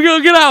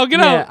 boo, get out.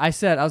 Yeah,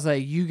 I was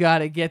like, you got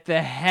to get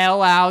the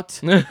hell out.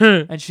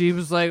 And she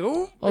was like,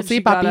 ooh. Oh, see,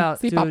 got Poppy. out.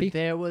 See, Dude, Poppy.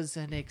 there was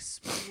an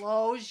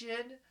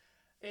explosion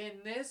in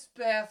this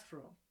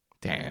bathroom.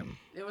 Damn.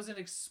 It was an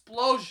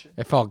explosion.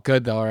 It felt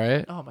good though,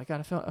 right? Oh my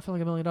God, I felt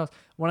like $1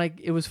 million.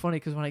 It was funny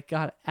because when I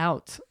got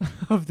out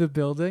of the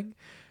building,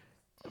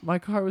 my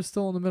car was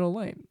still in the middle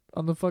lane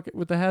on the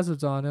with the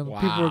hazards on, and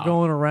people were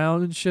going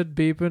around and shit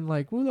beeping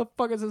like, who the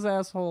fuck is this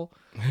asshole?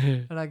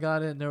 And I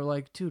got in, and they were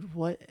like, dude,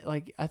 what?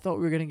 Like, I thought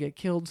we were gonna get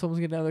killed.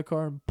 Someone's getting out of their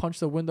car and punch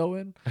the window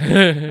in.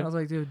 And I was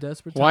like, dude,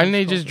 desperate. Why didn't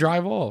they just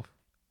drive off?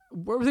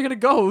 Where was they gonna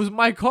go? It was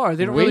my car.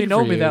 They don't really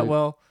know me that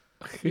well.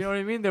 You know what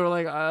I mean? They were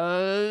like,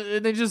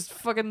 and they just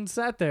fucking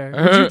sat there.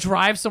 Would you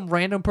drive some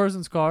random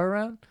person's car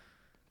around?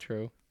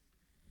 True.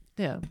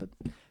 Yeah, but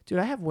dude,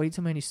 I have way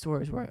too many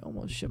stories where I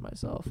almost shit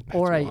myself,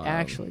 or I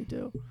actually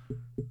do.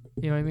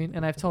 You know what I mean?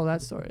 And I've told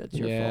that story. That's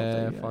your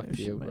fault. Yeah, fuck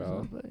you, bro.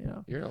 Myself, but, you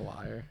know, you're a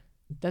liar.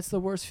 That's the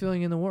worst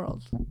feeling in the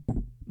world.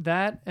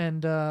 That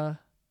and no,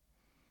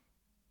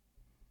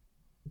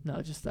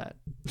 just that.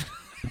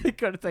 I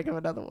couldn't think of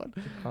another one.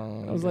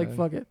 Oh, I was like,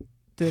 fuck it.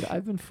 Dude,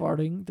 I've been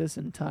farting this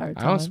entire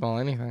time. I don't smell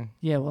anything.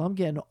 Yeah, well, I'm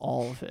getting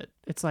all of it.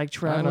 It's like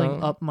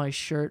traveling up my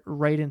shirt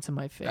right into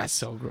my face. That's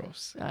so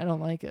gross. I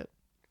don't like it.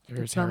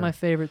 It's not my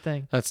favorite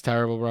thing. That's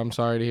terrible, bro. I'm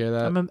sorry to hear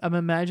that. I'm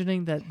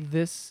imagining that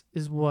this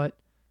is what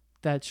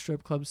that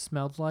strip club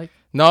smelled like.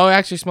 No, it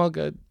actually smelled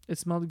good. It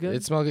smelled good?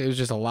 It smelled good. It was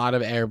just a lot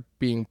of air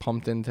being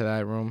pumped into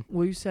that room.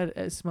 Well, you said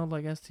it smelled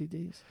like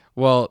STDs.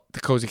 Well, the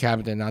Cozy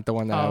Cabin did, not the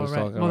one that I was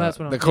talking about. That's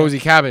what the Cozy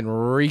Cabin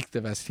reeked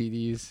of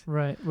STDs.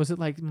 Right. Was it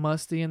like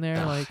musty in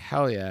there? Like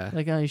hell yeah.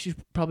 Like you should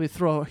probably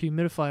throw a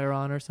humidifier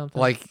on or something.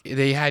 Like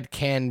they had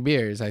canned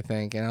beers, I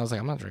think, and I was like,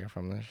 I'm not drinking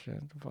from this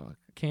shit. The fuck.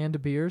 Canned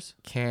beers?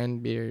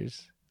 Canned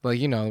beers. Like,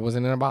 you know, it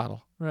wasn't in a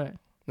bottle. Right.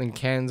 In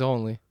cans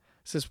only.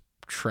 This is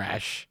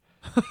trash.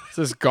 This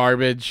is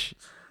garbage.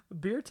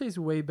 Beer tastes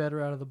way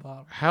better out of the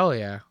bottle. Hell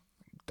yeah.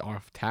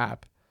 Off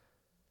tap.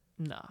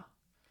 Nah.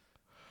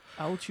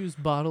 I will choose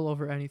bottle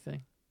over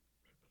anything.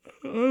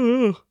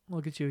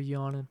 Look at you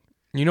yawning.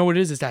 You know what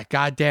it is? It's that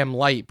goddamn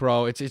light,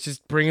 bro. It's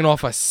just bringing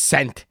off a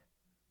scent.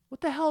 What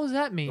the hell does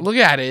that mean? Look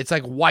at it. It's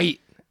like white.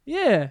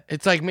 Yeah.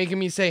 It's like making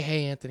me say,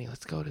 "Hey, Anthony,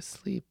 let's go to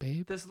sleep,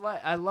 babe." This light.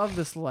 I love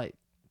this light.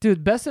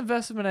 Dude, best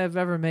investment I've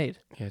ever made.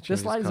 Yeah,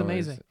 This light is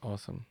amazing.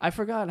 Awesome. I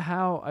forgot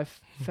how I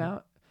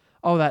found...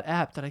 Oh, that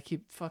app that I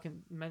keep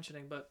fucking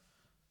mentioning, but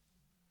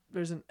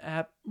there's an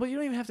app. Well, you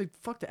don't even have to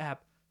fuck the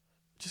app.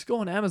 Just go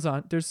on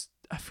Amazon. There's...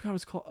 I forgot what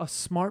it's called. A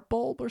smart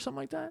bulb or something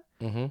like that.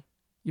 Mm-hmm.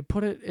 You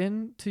put it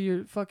into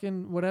your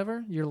fucking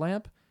whatever, your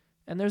lamp,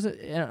 and there's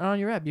on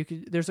your app.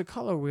 There's a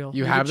color wheel.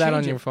 You have that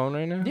on your phone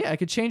right now? Yeah, I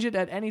could change it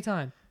at any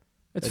time.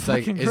 It's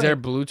like, fucking is there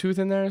great. Bluetooth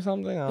in there or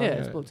something? Yeah,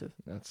 it's Bluetooth.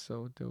 That's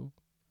so dope.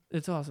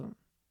 It's awesome.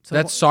 So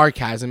That's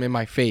sarcasm in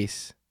my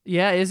face.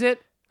 Yeah, is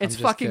it? It's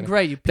just fucking kidding.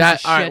 great. You piece of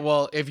shit. All right,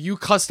 well, if you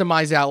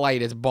customize that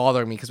light, it's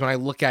bothering me because when I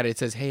look at it, it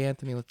says, "Hey,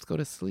 Anthony, let's go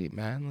to sleep,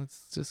 man.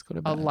 Let's just go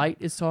to bed." A light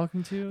is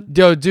talking to you.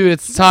 Yo, dude,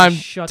 it's time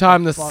shut to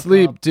the fuck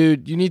sleep, up.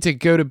 dude. You need to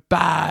go to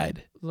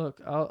bed.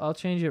 Look, I'll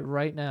change it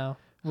right now.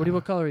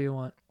 What color you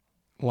want?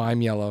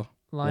 Lime yellow.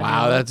 Lime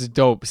wow, yellow? that's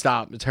dope.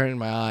 Stop. I'm turning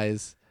my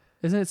eyes.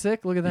 Isn't it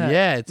sick? Look at that.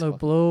 Yeah, it's Look,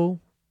 blue.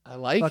 I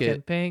like fucking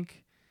it.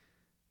 Pink.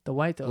 The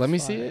white though. Let is me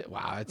fire. see it.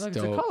 Wow, it's Look,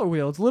 dope. it's a color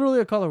wheel. It's literally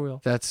a color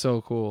wheel. That's so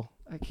cool.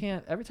 I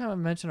can't. Every time I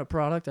mention a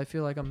product, I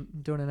feel like I'm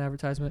doing an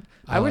advertisement.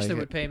 I I wish like they it.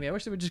 would pay me. I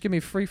wish they would just give me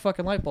free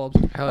fucking light bulbs.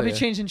 Hell I'll be yeah.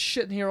 changing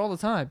shit in here all the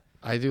time.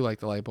 I do like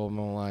the light bulb. I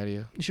won't lie to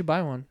you. You should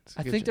buy one. It's a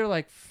I good think shit. they're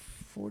like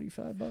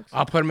 $45.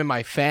 I'll put them in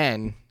my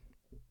fan.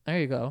 There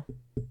you go.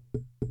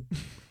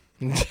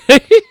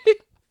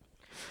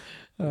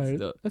 All right.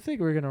 dope. I think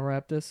we're gonna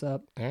wrap this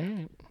up. All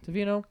right.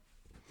 Davino,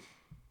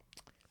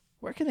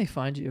 where can they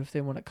find you if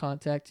they want to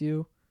contact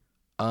you?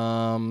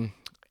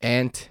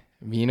 Ant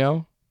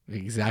Vino,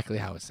 exactly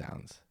how it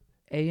sounds.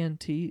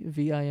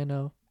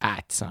 ANTVINO.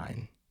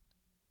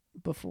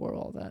 @ Before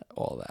all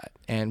that.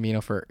 And Vino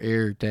for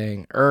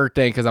everything,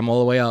 because I'm all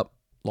the way up.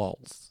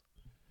 Lols.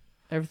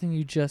 Everything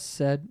you just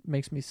said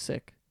makes me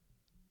sick.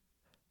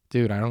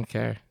 Dude, I don't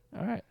care.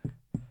 All right.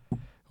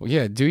 Well,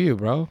 yeah, do you,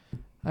 bro?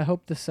 I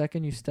hope the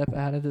second you step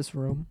out of this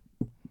room,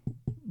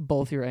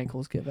 both your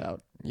ankles give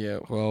out. Yeah,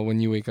 well, when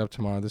you wake up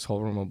tomorrow, this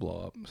whole room will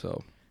blow up,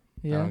 so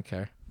I Yeah. don't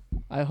care.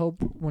 I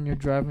hope when you're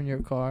driving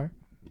your car,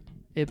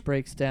 it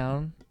breaks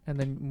down, and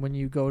then when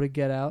you go to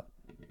get out,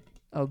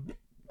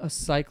 a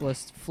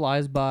cyclist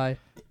flies by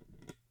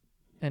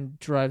and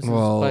drives his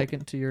bike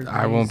into your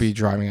I won't be knees.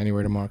 driving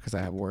anywhere tomorrow because I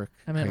have work.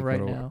 I meant go right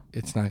to work. now.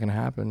 It's not going to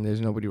happen. There's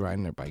nobody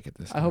riding their bike at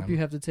this time. I hope you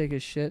have to take a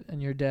shit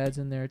and your dad's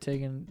in there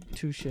taking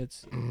 2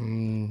 shits.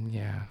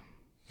 Yeah.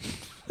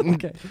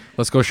 Okay.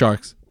 Let's go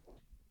Sharks.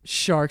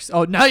 Sharks.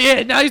 Oh, now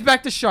he's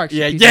back to Sharks.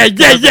 you Yeah, piece yeah, of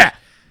yeah,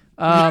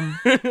 garbage.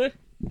 yeah.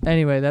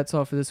 Anyway, that's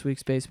all for this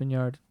week's Basement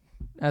Yard.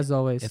 As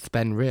always, It's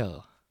been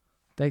real.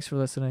 thanks for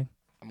listening.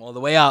 I'm all the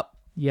way up.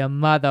 You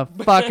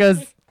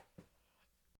motherfuckers.